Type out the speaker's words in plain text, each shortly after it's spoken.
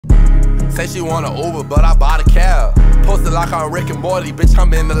Say she want an Uber, but I bought a cab. Posted like on Rick and Morty, bitch,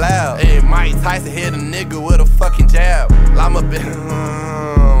 I'm in the lab. Hey, Mike Tyson hit a nigga with a fucking jab. Llama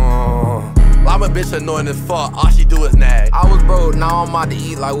bitch annoying as fuck, all she do is nag. I was broke, now I'm about to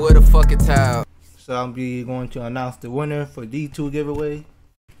eat like with a fucking tab. So I'll be going to announce the winner for D2 giveaway,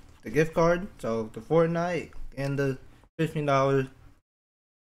 the gift card. So the Fortnite and the $15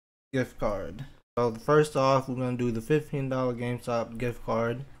 gift card. So first off, we're gonna do the $15 GameStop gift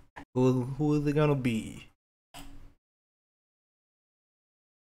card. Who is it gonna be?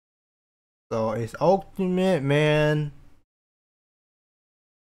 So it's Ultimate Man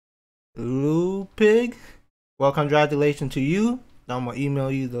Lou Pig. Well, congratulations to you. I'm gonna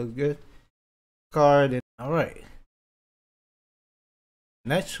email you the gift card. Alright.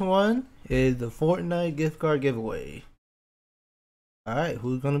 Next one is the Fortnite gift card giveaway. Alright,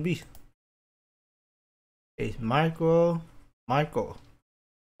 who's gonna be? It's Michael.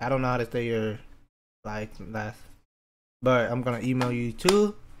 I don't know how to say your last, but I'm gonna email you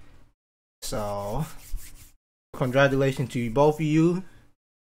too. So congratulations to both of you.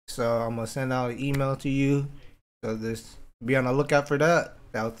 So I'm gonna send out an email to you. So just be on the lookout for that.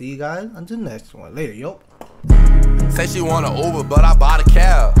 I'll see you guys until the next one. Later, yo. Say she want an Uber, but I bought a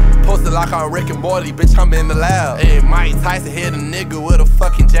cab. Posted like on Rick and Morty, bitch, I'm in the lab. Hey, Mike Tyson hit a nigga with a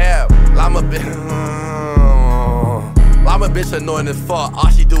fucking jab. Llama bitch annoying as fuck, all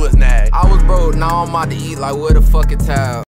she do is nag. I was broke, now I'm about to eat like with a fucking tab.